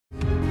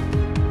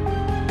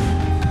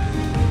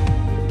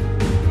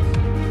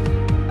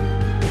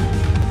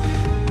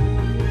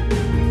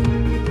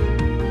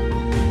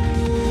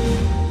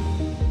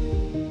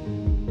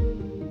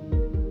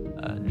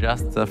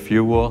Just a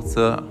few words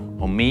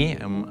on me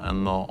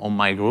and on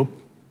my group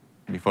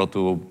before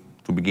to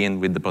begin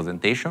with the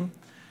presentation.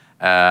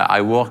 I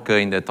work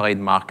in the trade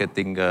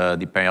marketing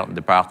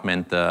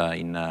department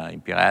in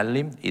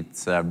Pirelli.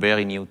 It's a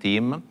very new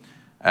team.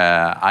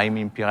 I'm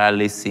in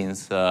Pirelli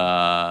since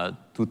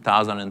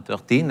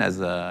 2013, as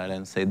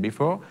Helen said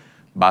before,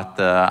 but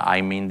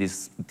I'm in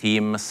this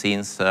team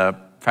since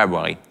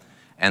February.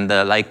 And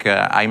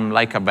I'm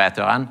like a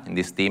veteran in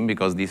this team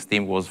because this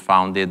team was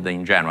founded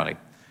in January.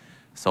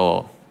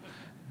 So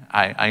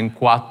I'm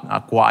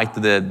quite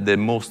the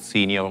most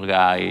senior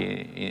guy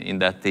in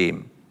that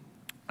team.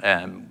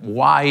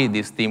 Why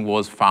this team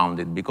was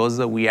founded? Because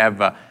we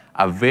have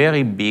a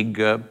very big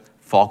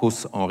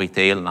focus on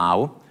retail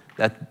now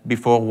that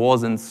before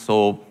wasn't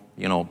so,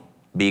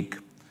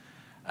 big.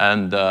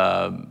 And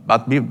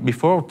but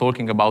before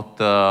talking about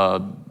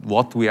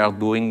what we are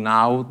doing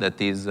now, that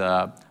is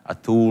a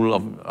tool,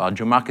 a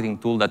geomarketing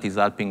tool that is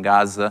helping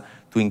us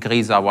to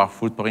increase our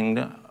footprint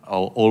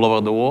all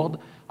over the world,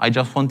 I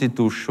just wanted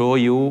to show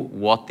you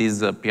what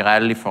is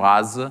Pirelli for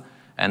us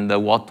and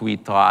what we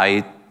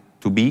try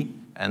to be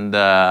and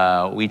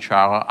which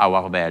are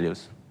our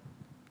values.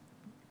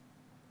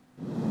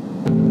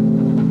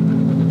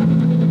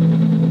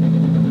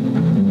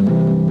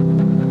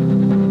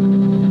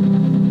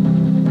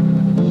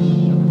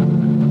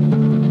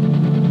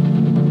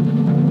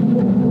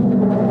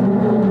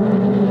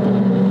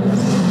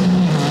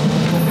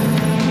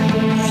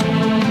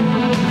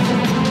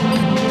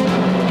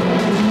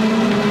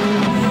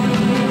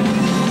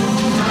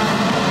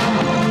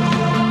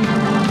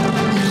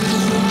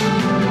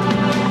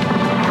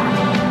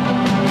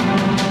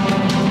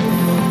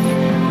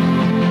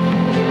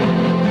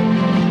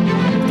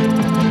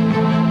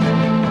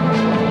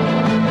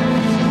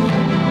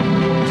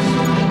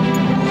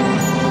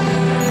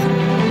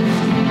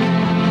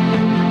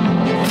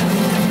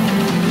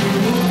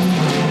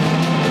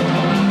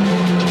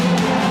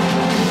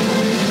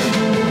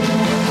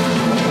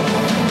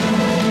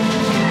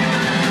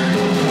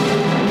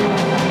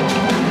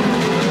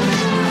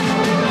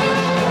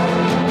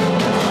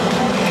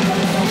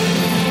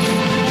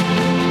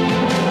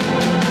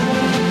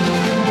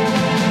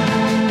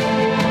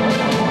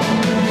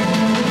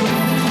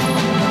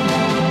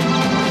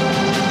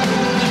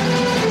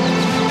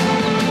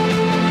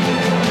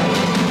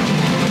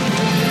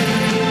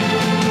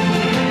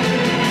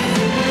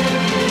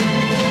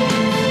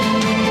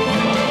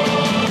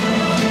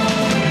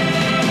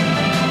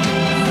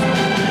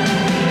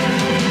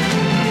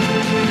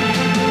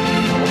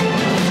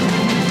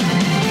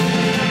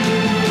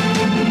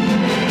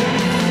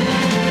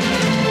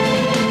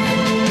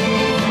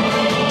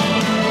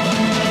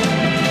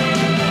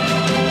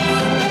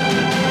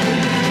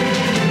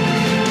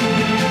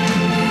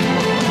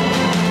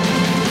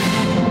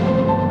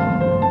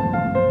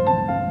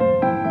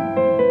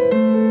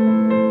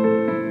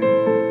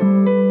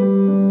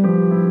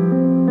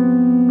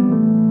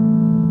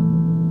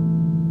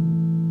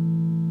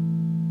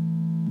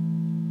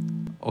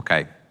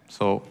 Okay,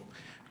 so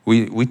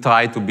we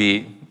try to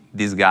be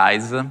these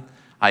guys.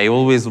 I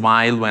always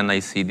smile when I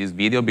see this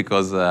video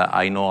because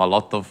I know a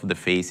lot of the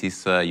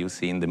faces you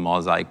see in the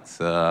mosaics,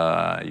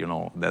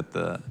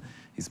 that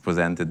is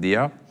presented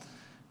here.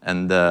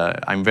 And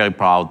I'm very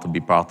proud to be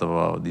part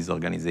of this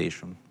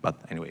organization. But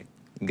anyway,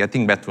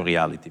 getting back to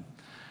reality.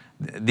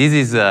 This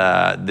is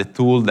the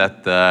tool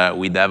that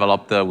we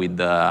developed with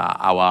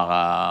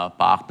our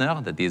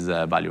partner, that is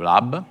Value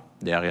Lab.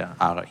 They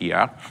are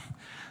here.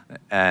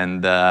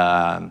 And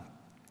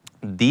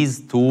this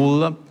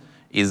tool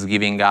is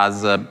giving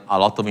us a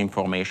lot of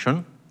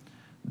information.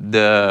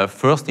 The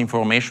first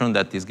information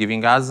that is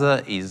giving us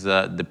is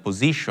the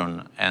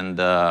position and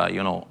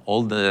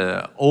all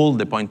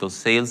the point of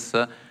sales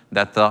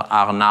that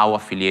are now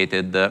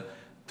affiliated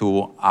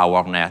to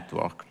our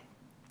network.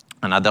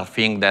 Another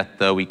thing that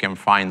we can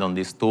find on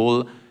this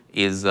tool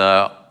is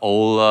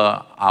all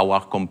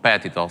our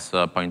competitors'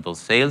 point of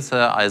sales,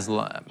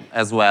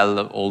 as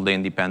well all the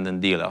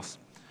independent dealers.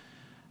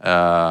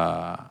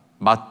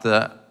 But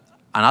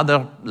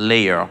another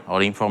layer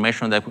or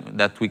information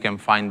that we can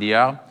find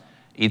here,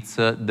 it's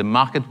the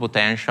market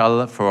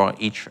potential for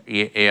each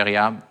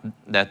area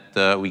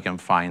that we can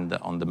find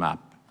on the map.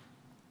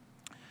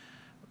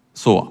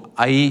 So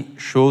I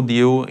showed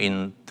you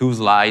in 2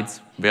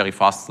 slides, very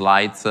fast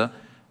slides,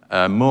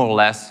 more or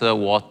less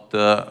what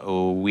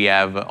we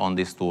have on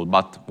this tool.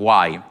 But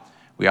why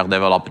we are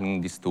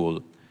developing this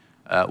tool?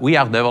 We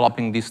are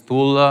developing this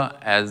tool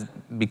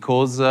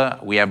because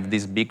we have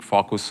this big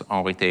focus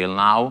on retail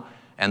now.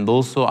 And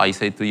also, I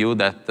say to you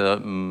that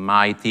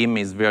my team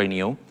is very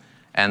new.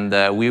 And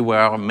we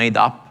were made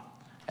up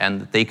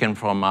and taken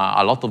from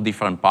a lot of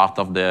different parts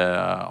of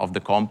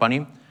the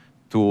company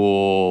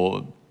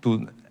to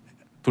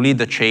lead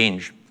the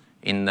change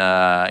in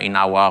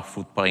our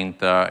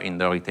footprint in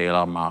the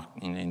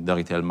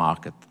retail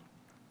market.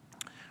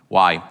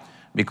 Why?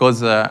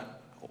 Because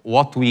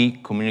what we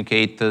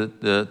communicate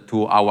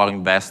to our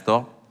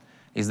investor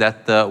is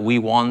that we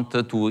want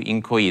to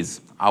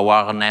increase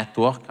our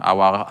network,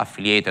 our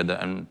affiliated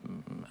and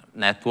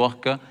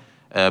network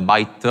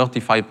by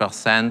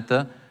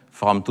 35%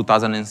 from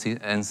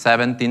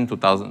 2017 to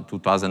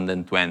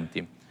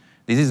 2020.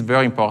 This is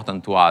very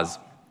important to us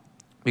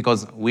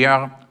because we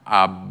are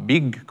a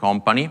big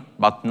company,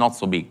 but not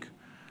so big.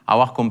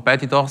 Our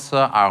competitors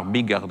are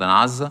bigger than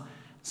us,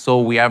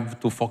 so we have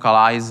to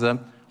focalize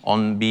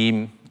on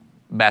being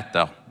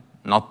better,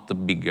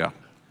 not bigger,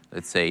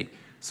 let's say.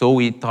 So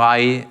we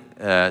try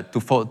to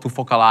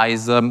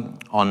focalize on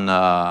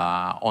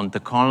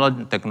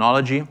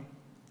technology,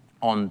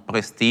 on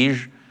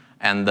prestige,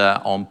 and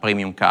on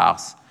premium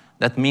cars.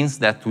 That means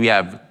that we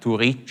have to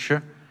reach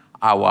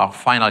our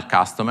final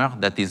customer,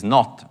 that is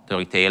not the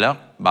retailer,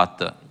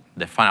 but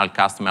the final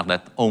customer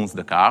that owns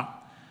the car.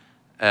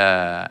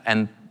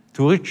 And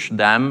to reach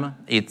them,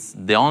 it's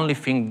the only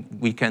thing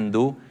we can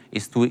do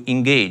is to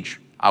engage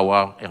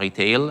our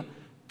retail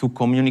to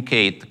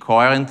communicate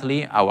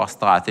coherently our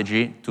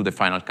strategy to the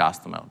final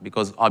customer.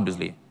 Because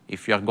obviously,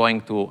 if you're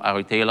going to a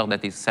retailer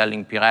that is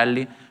selling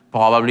Pirelli,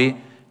 probably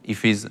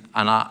if he's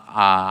an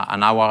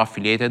our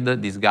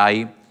affiliated, this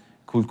guy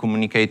could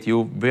communicate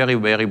you very,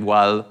 very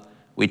well,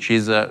 which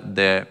is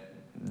the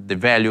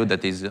value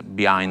that is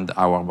behind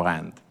our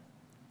brand.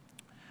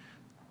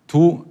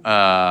 To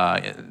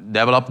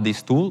develop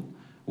this tool,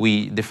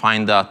 we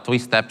defined a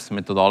 3-steps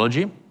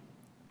methodology.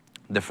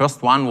 The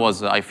first one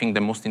was, I think,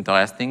 the most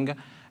interesting,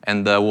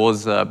 and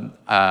was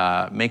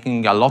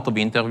making a lot of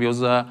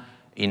interviews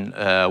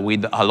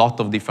with a lot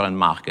of different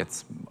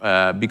markets,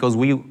 because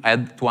we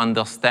had to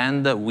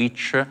understand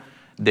which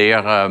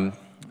their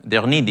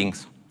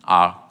needings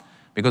are.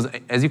 Because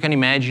as you can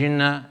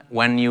imagine,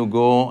 when you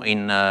go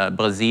in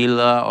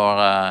Brazil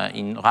or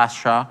in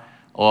Russia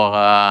or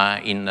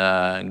in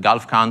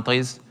Gulf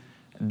countries,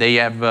 they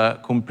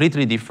have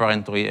completely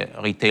different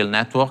retail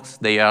networks.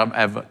 They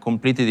have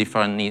completely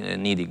different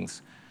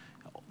needings.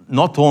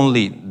 Not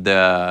only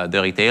the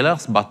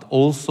retailers, but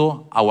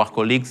also our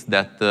colleagues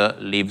that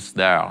lives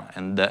there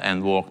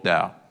and work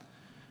there.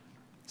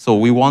 So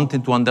we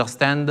wanted to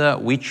understand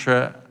which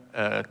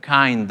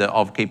kind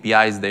of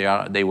KPIs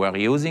they were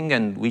using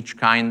and which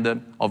kind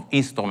of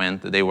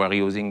instrument they were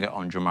using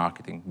on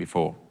geomarketing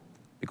before.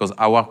 Because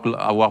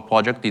our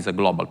project is a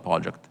global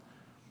project.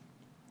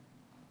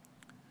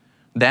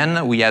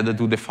 Then we had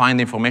to define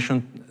the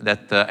information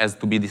that has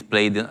to be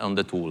displayed on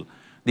the tool.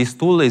 This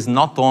tool is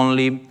not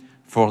only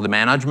for the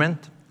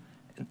management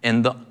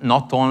and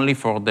not only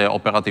for the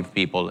operative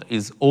people,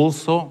 it's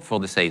also for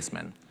the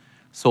salesmen.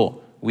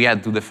 So we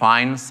had to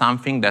define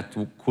something that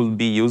could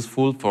be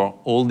useful for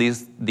all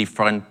these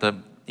different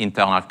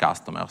internal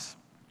customers.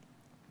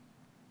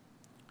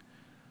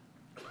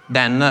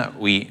 Then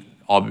we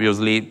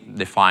obviously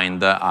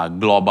defined a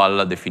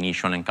global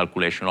definition and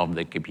calculation of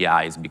the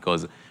KPIs,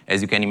 because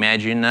as you can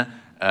imagine,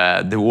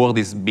 the world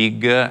is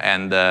big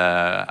and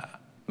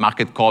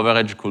market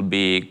coverage could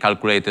be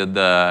calculated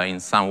in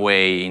some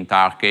way in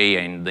Turkey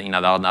and in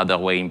another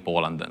way in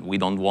Poland. We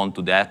don't want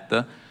to do that,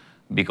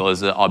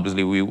 because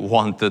obviously we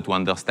want to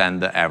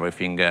understand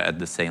everything at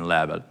the same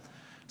level.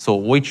 So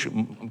which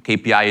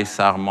KPIs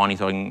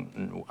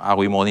are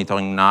we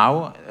monitoring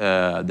now?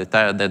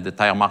 The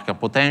tire market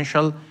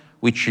potential,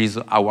 which is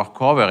our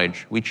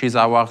coverage, which is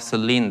our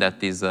sell-in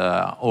that is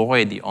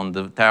already on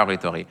the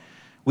territory,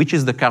 which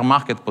is the car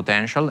market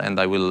potential, and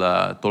I will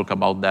talk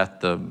about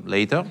that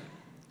later,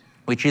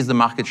 which is the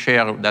market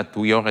share that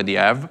we already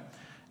have,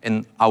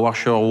 and our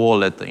share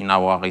wallet in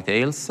our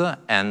retails,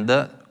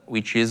 and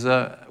which is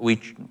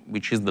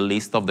the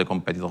list of the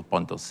competitor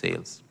point of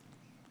sales.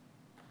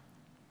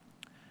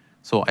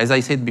 So as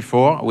I said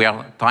before, we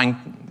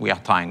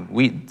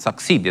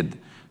succeeded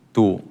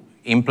to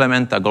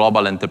implement a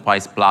global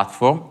enterprise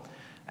platform,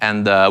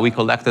 and we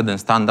collected and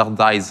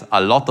standardized a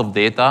lot of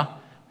data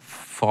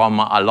from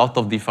a lot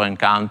of different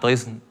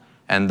countries,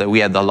 and we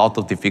had a lot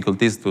of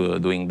difficulties to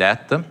doing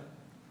that.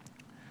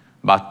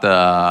 But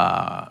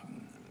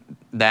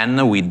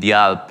then with the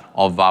help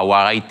of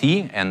our IT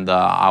and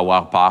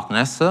our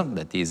partners,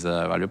 that is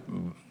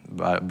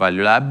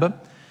Value Lab,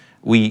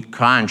 we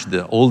crunched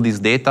all this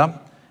data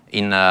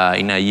in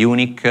a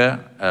unique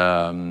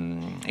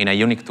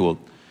tool.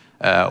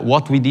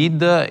 What we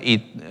did,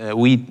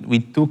 we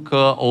took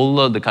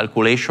all the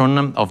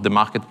calculation of the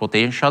market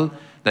potential.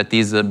 That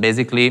is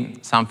basically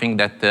something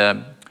that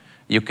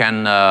you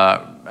can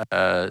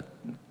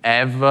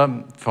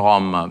have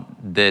from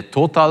the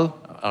total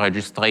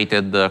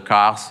registered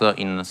cars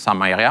in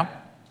some area.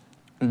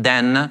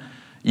 Then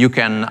you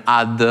can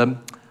add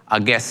a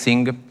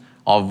guessing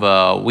of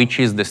which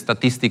is the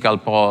statistical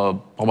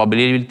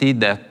probability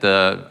that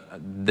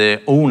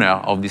the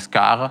owner of this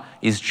car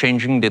is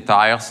changing the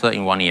tires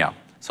in 1 year.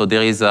 So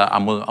there is a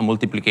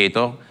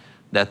multiplicator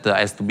that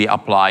has to be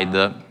applied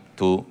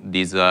to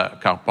this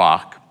car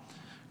park.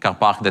 Car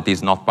park that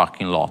is not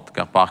parking lot.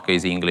 Car park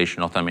is English,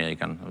 not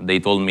American. They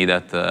told me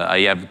that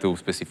I have to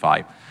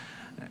specify.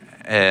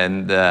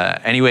 And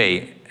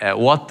anyway,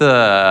 what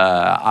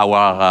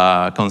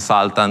our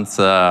consultants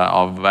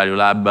of Value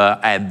Lab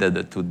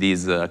added to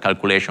this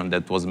calculation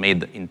that was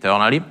made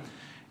internally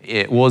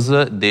was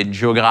the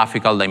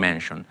geographical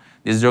dimension.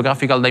 This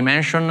geographical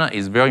dimension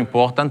is very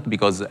important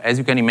because, as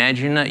you can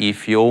imagine,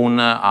 if you own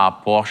a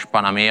Porsche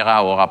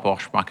Panamera or a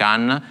Porsche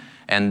Macan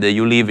and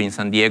you live in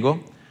San Diego,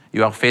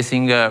 you are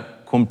facing a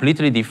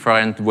completely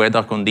different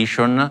weather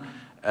condition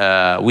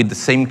with the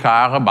same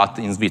car, but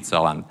in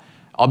Switzerland.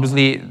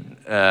 Obviously,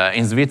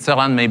 in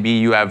Switzerland, maybe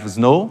you have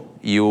snow,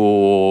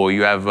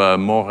 you have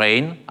more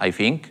rain, I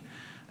think,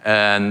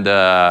 and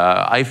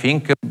I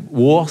think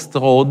worst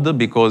road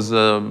because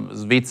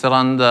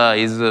Switzerland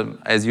is,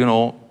 as you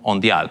know, on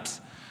the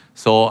Alps.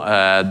 So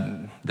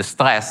the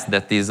stress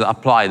that is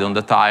applied on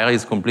the tire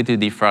is completely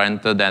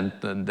different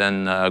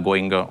than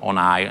going on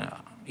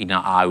in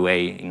a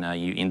highway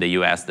in the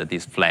US that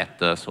is flat,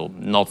 so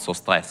not so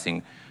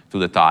stressing to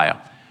the tire.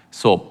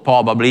 So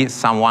probably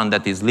someone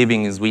that is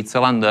living in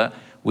Switzerland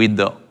with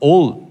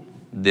all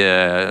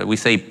the, we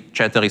say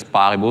ceteris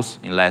paribus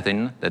in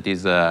Latin, that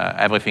is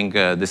everything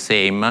the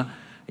same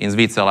in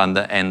Switzerland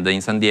and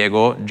in San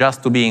Diego.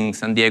 Just to be in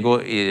San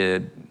Diego,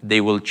 they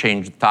will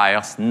change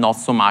tires not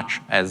so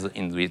much as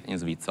in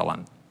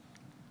Switzerland.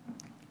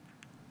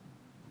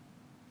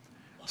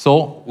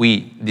 So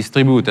we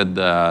distributed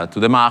to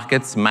the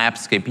markets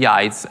maps,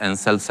 KPIs, and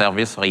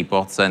self-service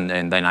reports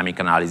and dynamic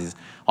analysis.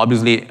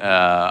 Obviously,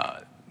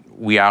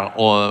 we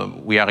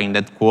are in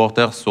that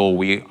quarter, so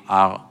we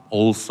are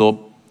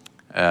also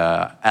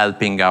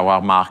helping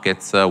our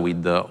markets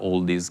with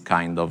all these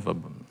kind of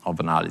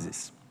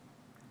analysis.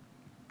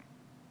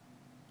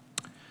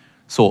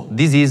 So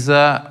this is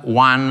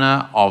one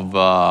of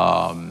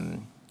the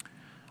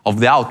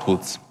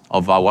outputs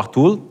of our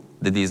tool.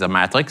 That is a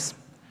matrix.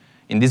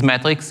 In this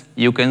matrix,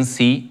 you can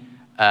see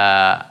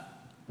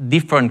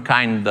different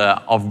kind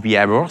of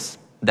behaviors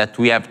that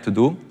we have to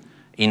do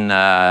in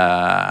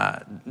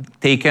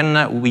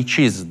taken which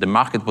is the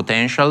market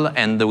potential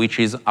and which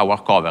is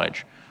our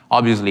coverage.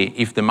 Obviously,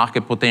 if the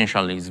market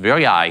potential is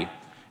very high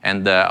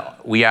and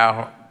we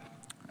are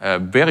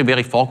very,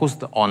 very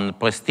focused on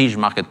prestige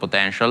market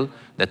potential,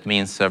 that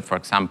means, for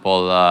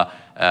example,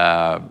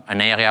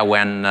 an area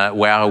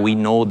where we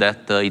know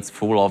that it's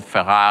full of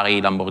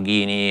Ferrari,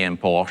 Lamborghini, and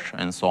Porsche,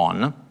 and so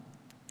on.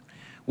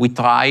 We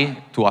try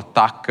to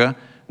attack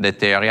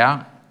that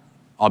area.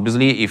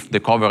 Obviously,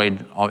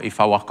 if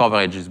our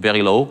coverage is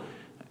very low,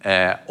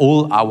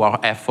 all our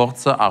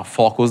efforts are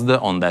focused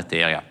on that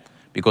area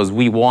because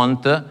we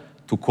want to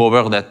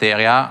cover that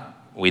area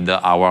with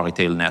our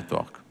retail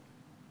network.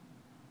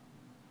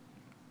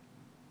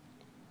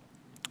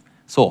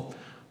 So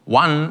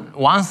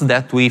once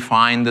that we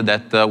find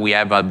that we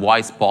have a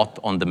white spot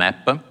on the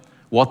map,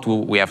 what do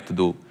we have to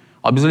do?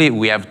 Obviously,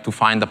 we have to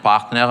find a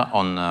partner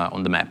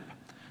on the map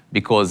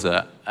because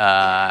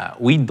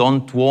we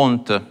don't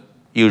want,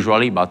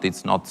 usually, but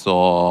it's not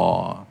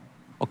so,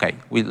 okay,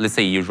 let's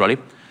say usually,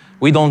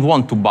 we don't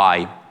want to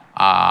buy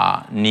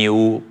a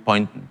new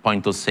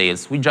point of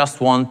sales. We just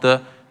want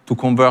to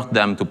convert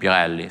them to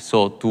Pirelli,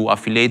 so to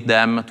affiliate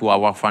them to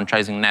our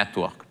franchising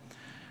network.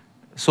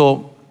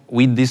 So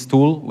with this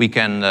tool, we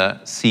can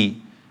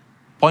see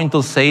point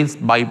of sales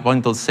by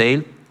point of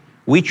sale,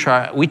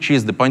 which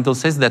is the point of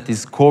sales that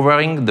is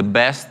covering the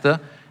best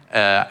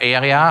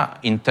area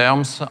in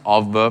terms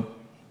of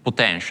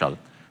potential.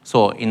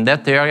 So in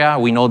that area,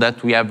 we know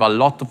that we have a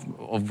lot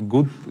of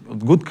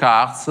good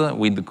cars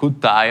with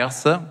good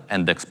tires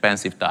and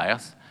expensive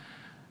tires.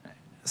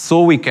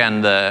 So we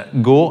can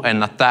go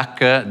and attack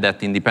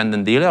that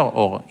independent dealer,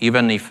 or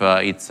even if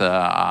it's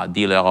a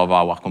dealer of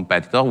our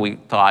competitor, we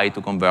try to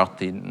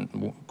convert it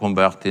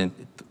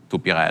to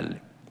Pirelli.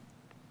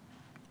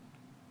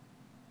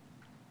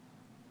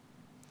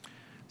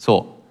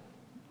 So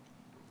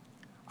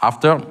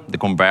after the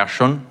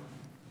conversion,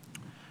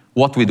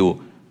 what we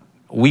do?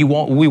 We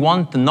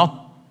want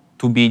not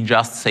to be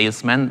just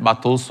salesmen,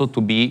 but also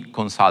to be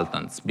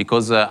consultants,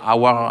 because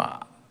our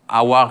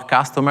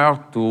customer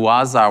to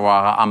us,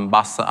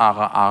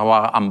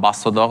 our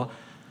ambassador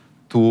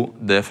to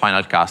the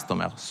final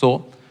customer.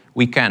 So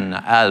we can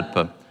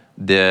help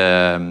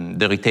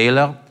the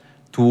retailer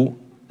to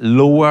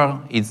lower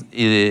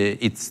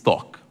its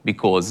stock,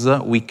 because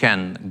we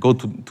can go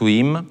to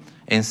him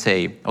and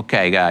say,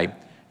 okay, guy,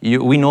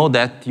 we know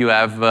that you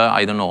have,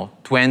 I don't know,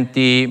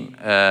 20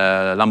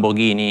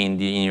 Lamborghini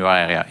in your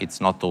area. It's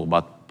not true,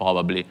 but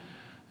probably,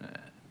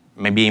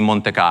 maybe in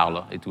Monte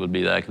Carlo, it will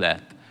be like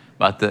that.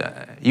 But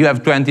you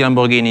have 20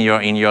 Lamborghini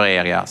in your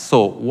area.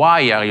 So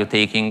why are you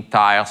taking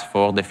tires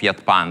for the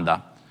Fiat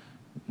Panda?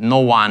 No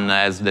one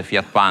has the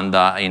Fiat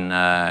Panda in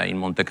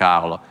Monte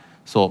Carlo.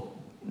 So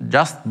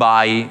just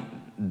buy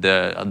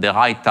the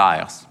right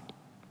tires.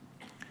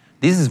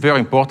 This is very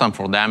important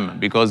for them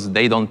because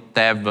they don't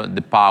have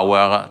the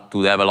power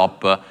to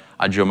develop a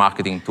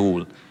geomarketing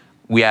tool.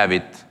 We have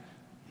it.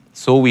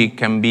 So we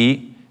can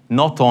be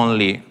not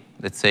only,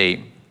 let's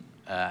say,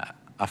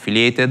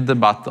 affiliated,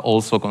 but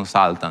also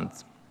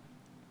consultants.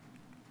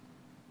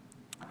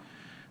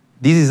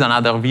 This is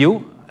another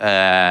view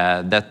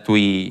that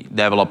we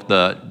developed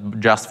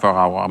just for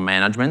our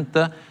management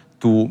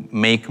to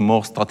make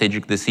more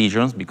strategic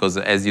decisions, because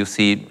as you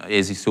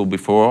saw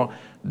before,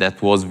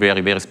 that was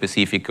very, very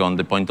specific on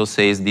the point of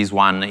sales. This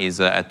one is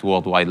at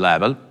worldwide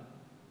level.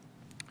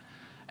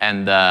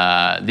 And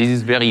this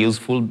is very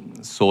useful,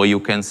 so you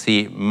can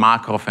see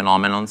macro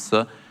phenomena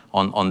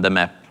on the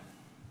map.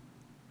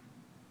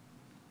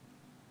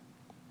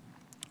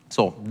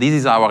 So this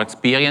is our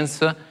experience.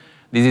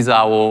 This is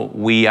how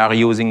we are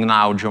using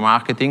now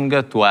geomarketing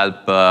to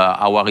help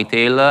our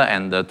retailer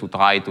and to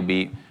try to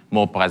be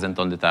more present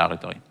on the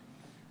territory.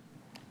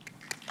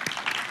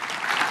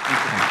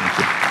 Thank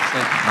you.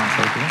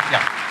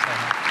 Yeah.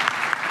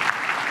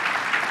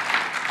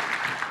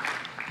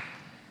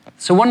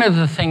 So one of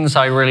the things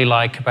I really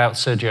like about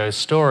Sergio's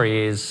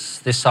story is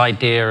this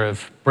idea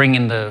of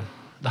bringing the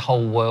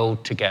whole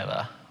world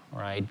together,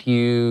 right?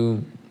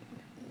 You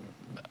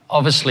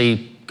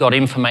obviously got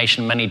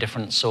information from many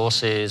different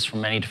sources,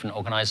 from many different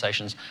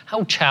organizations.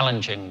 How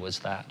challenging was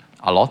that?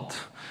 A lot.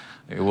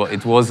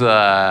 It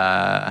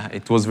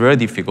was very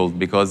difficult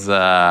because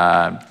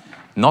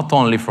not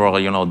only for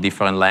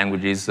different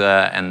languages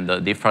and a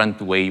different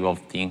way of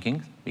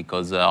thinking,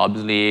 because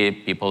obviously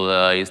people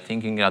is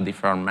thinking in a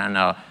different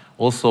manner.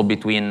 Also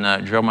between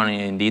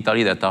Germany and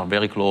Italy that are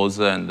very close,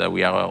 and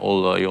we are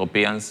all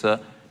Europeans,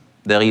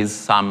 there is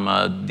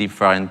some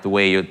different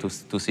way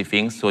to see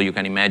things. So you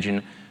can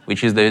imagine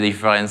which is the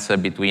difference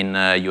between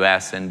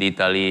US and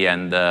Italy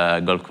and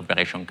Gulf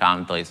cooperation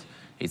countries.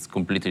 It's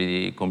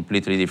completely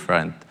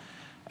different.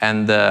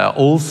 And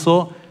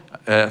also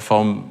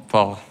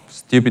for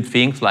stupid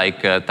things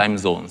like time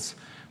zones.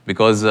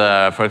 Because,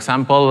 for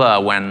example,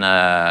 when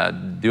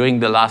during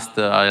the last,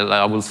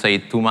 I will say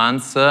 2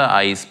 months,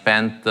 I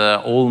spent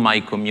all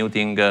my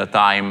commuting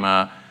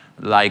time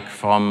like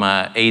from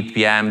 8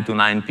 p.m. to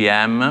 9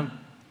 p.m.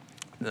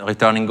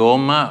 returning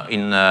home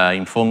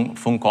in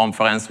phone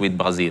conference with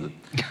Brazil.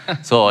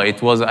 So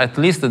it was, at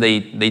least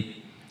they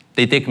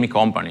take me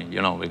company,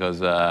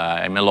 because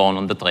I'm alone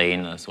on the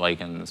train, so I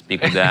can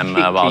speak with them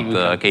about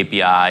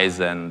KPIs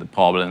and the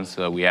problems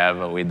we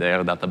have with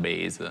their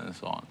database and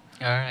so on.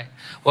 All right.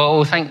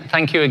 Well,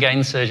 thank you again,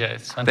 Sergio.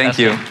 It's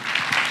fantastic. Thank you.